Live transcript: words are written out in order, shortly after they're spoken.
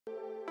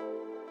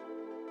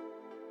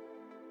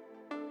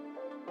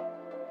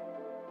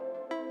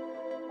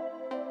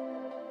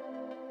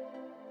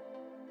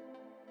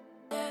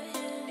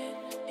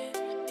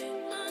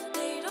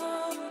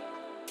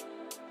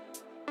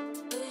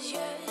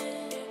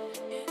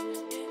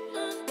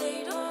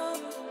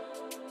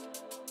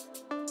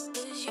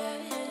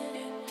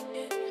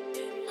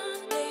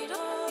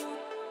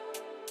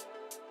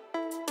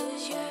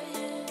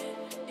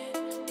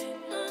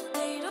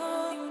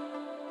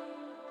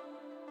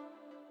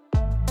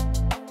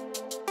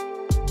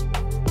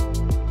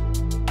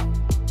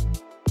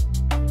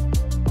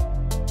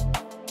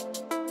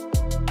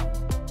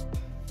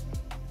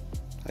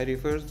Hi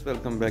Reefers,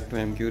 welcome back to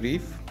MQ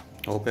Reef.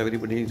 Hope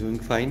everybody is doing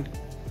fine.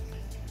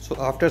 So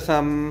after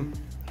some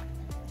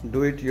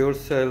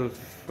do-it-yourself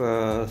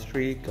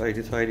streak, I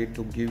decided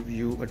to give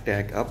you a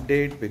tag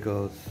update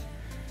because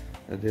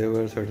there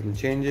were certain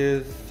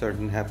changes,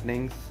 certain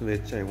happenings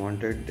which I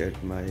wanted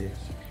that my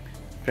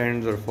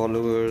friends or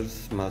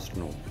followers must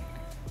know.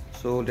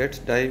 So let's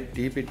dive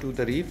deep into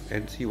the reef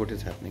and see what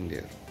is happening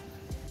there.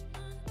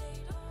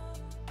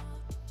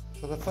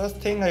 So the first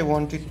thing I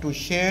wanted to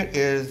share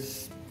is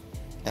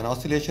an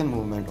oscillation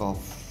movement of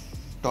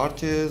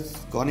torches,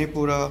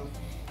 Gonipura.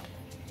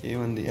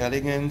 Even the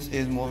elegance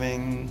is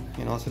moving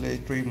in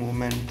oscillatory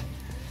movement.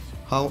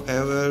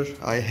 However,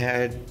 I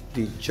had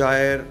the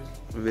gyre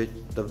which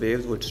the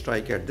waves would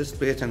strike at this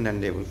place and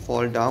then they will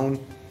fall down.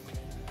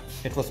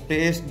 It was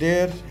placed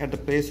there at the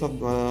place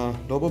of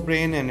lobo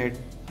brain and it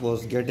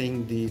was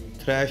getting the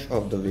thrash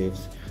of the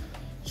waves.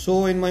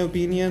 So in my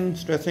opinion,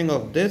 stressing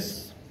of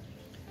this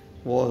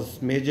was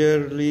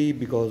majorly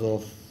because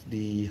of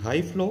the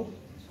high flow.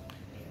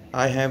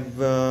 I have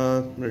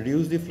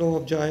reduced the flow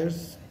of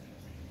gyres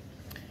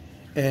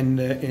and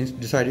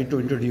decided to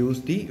introduce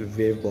the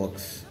wave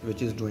box,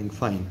 which is doing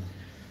fine.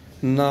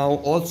 Now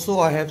also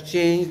I have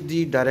changed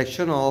the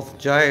direction of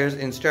gyres.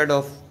 Instead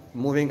of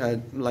moving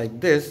like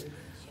this,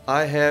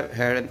 I have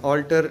had an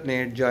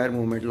alternate gyre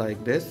movement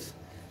like this,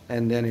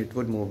 and then it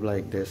would move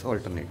like this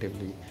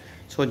alternatively.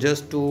 So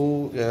just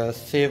to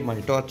save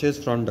my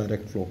torches from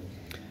direct flow.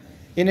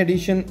 In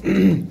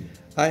addition,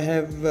 I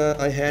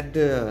had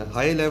a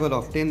high level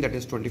of tin, that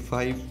is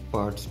 25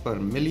 parts per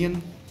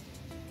million.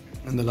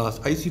 In the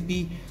last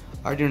ICP,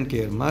 I didn't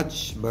care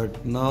much,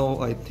 but now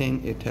I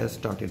think it has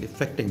started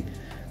affecting.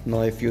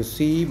 Now if you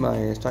see my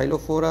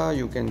stylophora,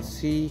 you can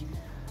see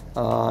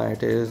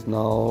it is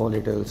now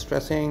little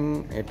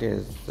stressing. It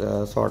is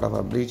sort of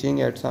a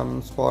bleaching at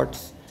some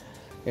spots.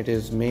 It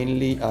is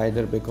mainly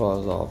either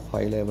because of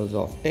high levels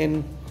of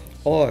tin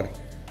or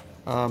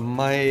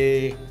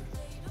my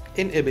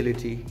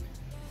inability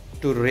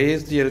to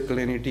raise the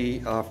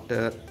alkalinity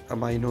after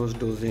aminos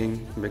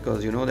dosing,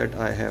 because you know that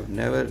I have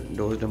never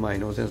dosed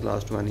aminos since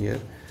last 1 year,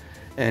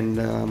 and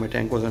my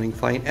tank was running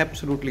fine,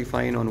 absolutely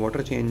fine on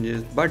water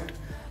changes. But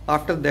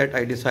after that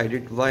I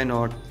decided why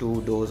not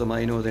to dose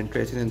aminos and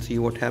traces and see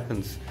what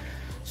happens.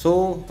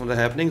 So the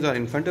happenings are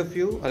in front of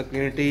you.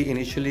 Alkalinity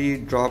initially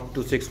dropped to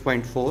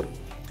 6.4.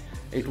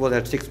 it was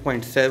at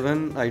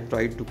 6.7. I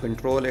tried to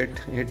control it.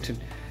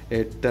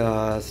 It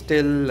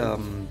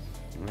still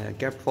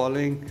kept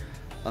falling.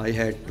 I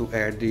had to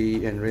add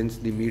and rinse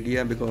the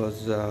media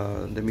because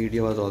the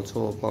media was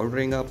also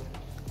powdering up,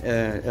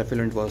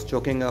 effluent was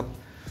choking up.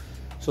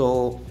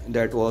 So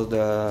that was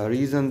the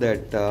reason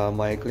that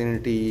my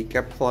alkalinity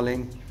kept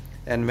falling,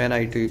 and when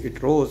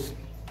it rose,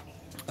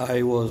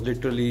 I was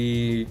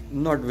literally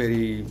not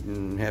very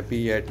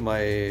happy at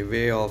my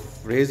way of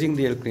raising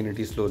the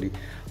alkalinity slowly.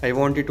 I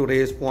wanted to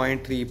raise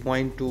 0.3,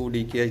 0.2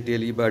 DKH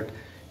daily, but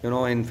you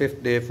know, in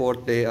 5th day,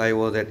 4th day, I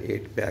was at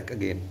 8 back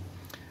again.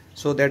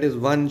 So that is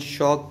one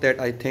shock that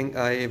I think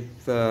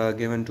I've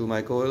given to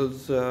my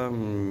coils,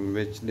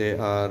 which they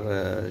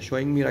are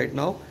showing me right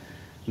now.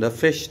 The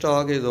fish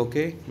stock is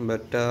okay,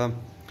 but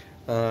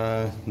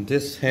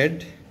this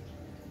head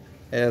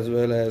as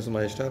well as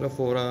my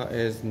stylophora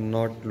is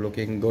not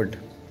looking good.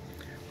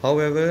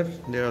 However,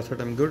 there are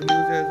certain good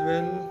news as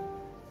well.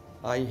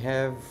 I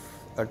have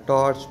a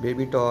torch,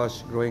 baby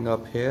torch growing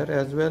up here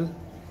as well,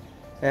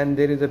 and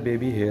there is a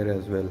baby here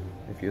as well,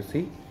 if you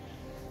see.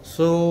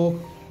 So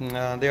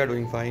they are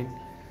doing fine,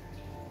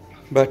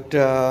 but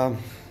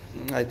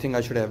I think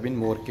I should have been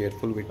more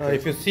careful with it.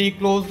 If you see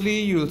closely,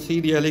 you will see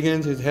the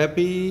elegance is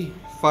happy.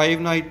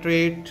 5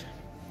 nitrate.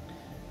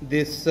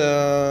 This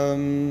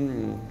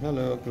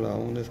hello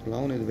clown. This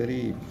clown is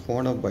very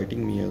fond of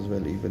biting me as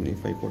well, even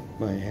if I put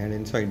my hand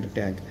inside the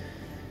tank.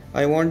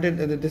 I wanted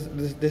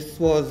this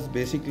was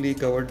basically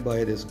covered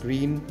by this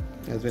green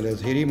as well as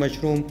hairy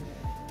mushroom,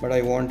 but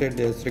I wanted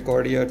this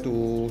Ricordia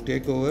to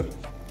take over.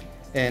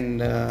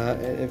 And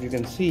if you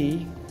can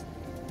see,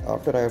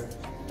 after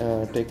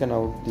I've taken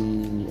out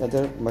the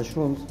other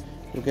mushrooms,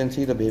 you can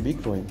see the baby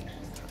growing.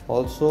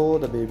 Also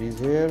the babies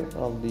here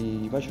of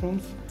the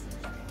mushrooms,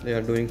 they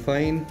are doing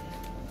fine.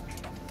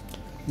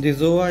 The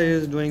zoa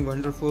is doing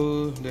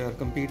wonderful. They are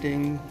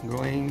competing,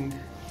 growing.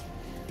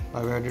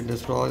 I've added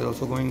this raw is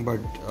also going, but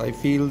I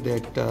feel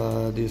that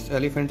this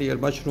elephant ear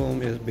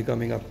mushroom is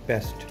becoming a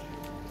pest.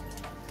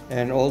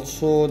 And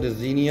also the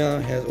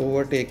zinnia has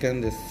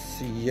overtaken this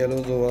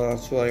yellow zoa,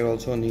 so I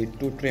also need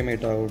to trim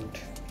it out.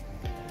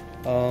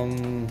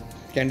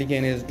 Candy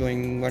cane is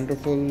doing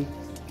wonderful.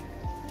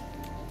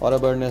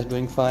 Auraburn is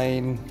doing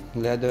fine.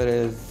 Leather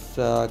is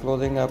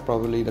closing up.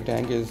 Probably the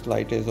tank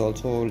light is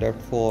also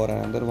left for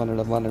another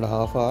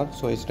 1.5 hours,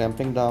 so it's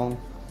tamping down.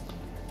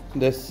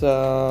 This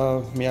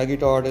Miyagi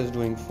Todd is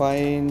doing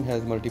fine,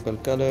 has multiple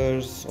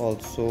colors,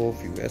 also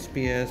few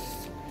SPS.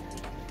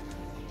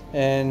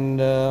 And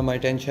my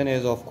tension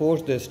is of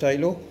course the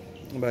stylo,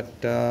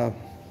 but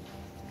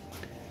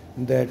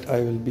that I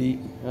will be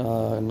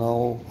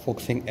now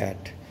focusing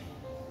at.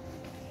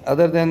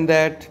 Other than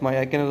that, my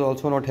icon is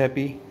also not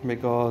happy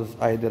because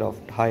either of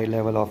high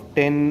level of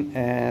tin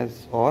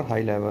as or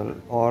high level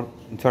or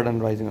sudden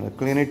rising of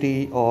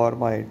salinity or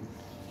my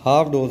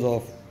half dose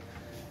of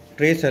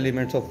trace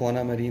elements of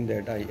fauna marine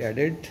that I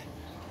added.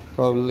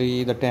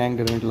 Probably the tank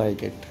didn't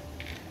like it.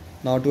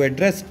 Now to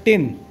address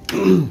tin,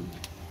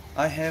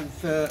 I have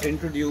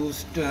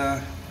introduced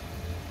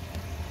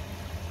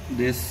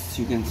this.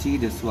 You can see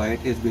this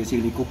white is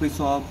basically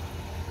Cuprisorb.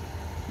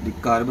 The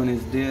carbon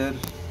is there,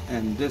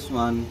 and this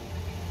one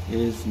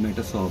is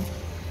Metasorb.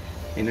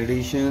 In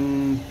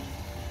addition,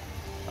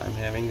 I'm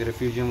having the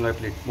refugium a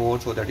little more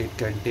so that it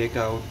can take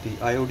out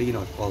the iodine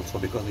also,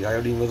 because the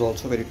iodine was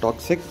also very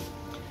toxic,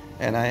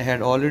 and I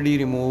had already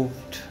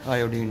removed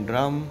iodine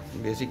drum.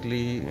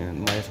 Basically,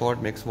 my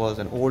salt mix was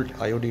an old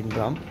iodine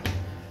drum,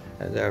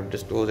 as I have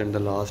disclosed in the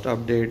last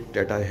update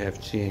that I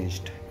have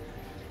changed.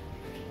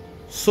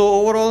 So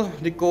overall,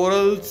 the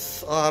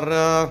corals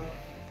are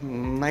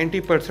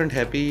 90%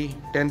 happy,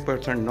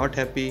 10% not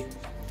happy,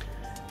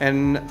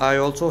 and I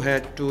also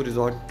had to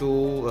resort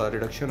to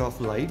reduction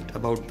of light.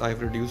 I've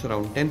reduced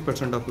around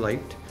 10% of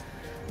light.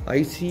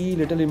 I see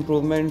little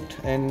improvement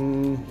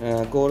in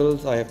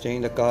corals. I have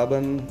changed the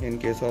carbon in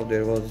case of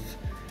there was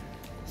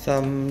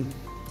some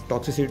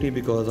toxicity,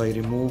 because I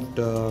removed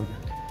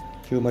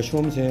few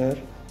mushrooms here.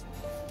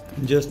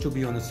 Just to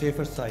be on the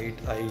safer side,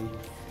 I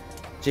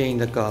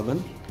changed the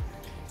carbon.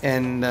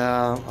 And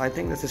I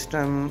think the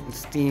system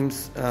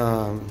steams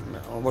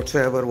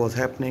whatsoever was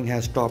happening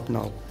has stopped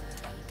now,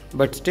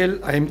 but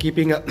still I am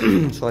keeping a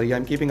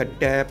I'm keeping a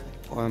tag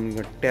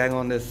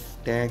on this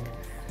tank,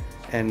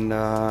 and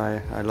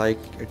I like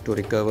it to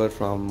recover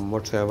from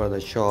whatsoever the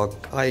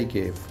shock I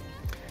gave.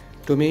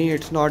 To me,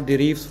 it's not the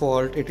reef's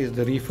fault, it is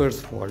the reefer's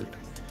fault.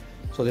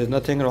 So there's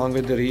nothing wrong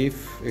with the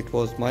reef. It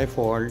was my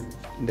fault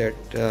that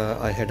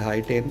I had high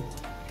tin.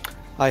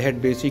 I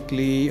had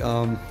basically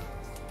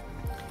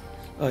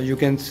you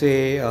can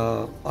say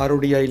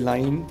RODI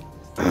line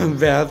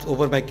valves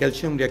over my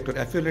calcium reactor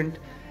effluent,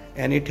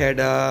 and it had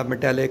a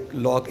metallic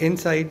lock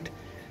inside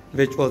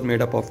which was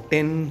made up of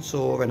tin.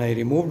 So when I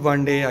removed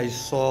one day, I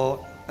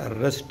saw a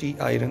rusty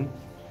iron,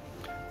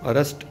 a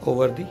rust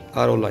over the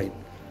RO line.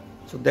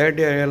 So that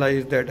day I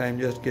realized that I'm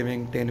just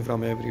giving tin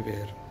from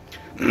everywhere.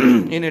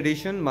 In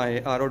addition, my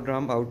RO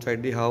drum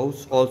outside the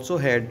house also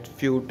had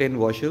few tin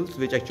washers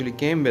which actually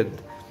came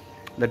with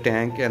the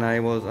tank, and I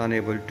was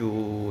unable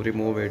to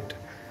remove it.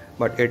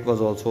 But it was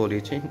also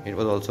leaching, it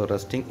was also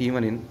rusting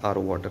even in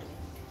RO water.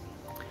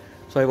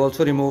 So I've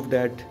also removed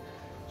that.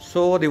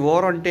 So the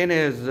war on tin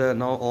is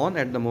now on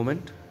at the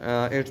moment.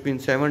 It's been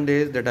 7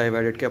 days that I've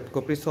added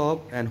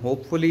Cuprisorb, and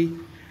hopefully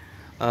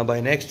by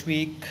next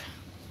week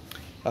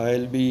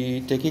I'll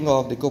be taking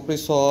off the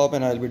Cuprisorb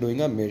and I'll be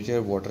doing a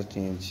major water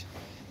change.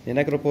 The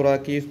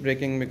Necropora keeps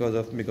breaking because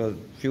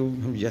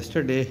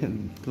yesterday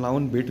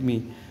clown bit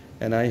me,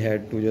 and I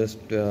had to just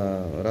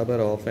rub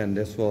her off, and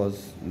this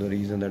was the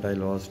reason that I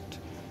lost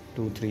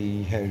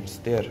 2-3 heads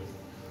there.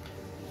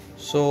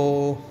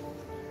 So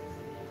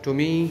to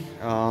me,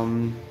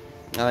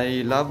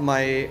 I love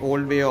my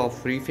old way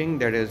of reefing,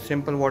 that is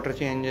simple water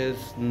changes,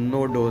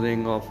 no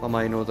dosing of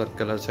aminos or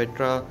color,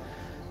 etc.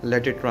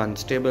 Let it run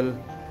stable,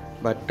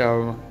 but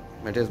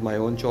it is my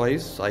own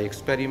choice. I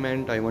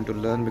experiment, I want to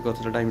learn, because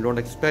at the time you don't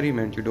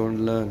experiment, you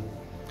don't learn.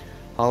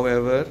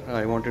 However,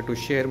 I wanted to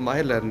share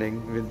my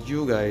learning with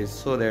you guys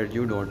so that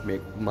you don't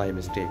make my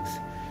mistakes.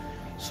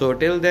 So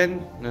till then,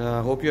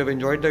 hope you have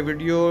enjoyed the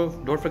video.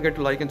 Don't forget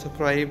to like and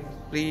subscribe.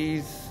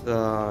 Please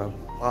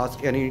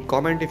ask any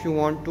comment if you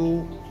want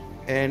to,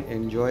 and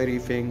enjoy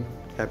reefing.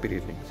 Happy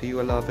reefing. See you.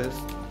 Allah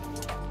Hafiz.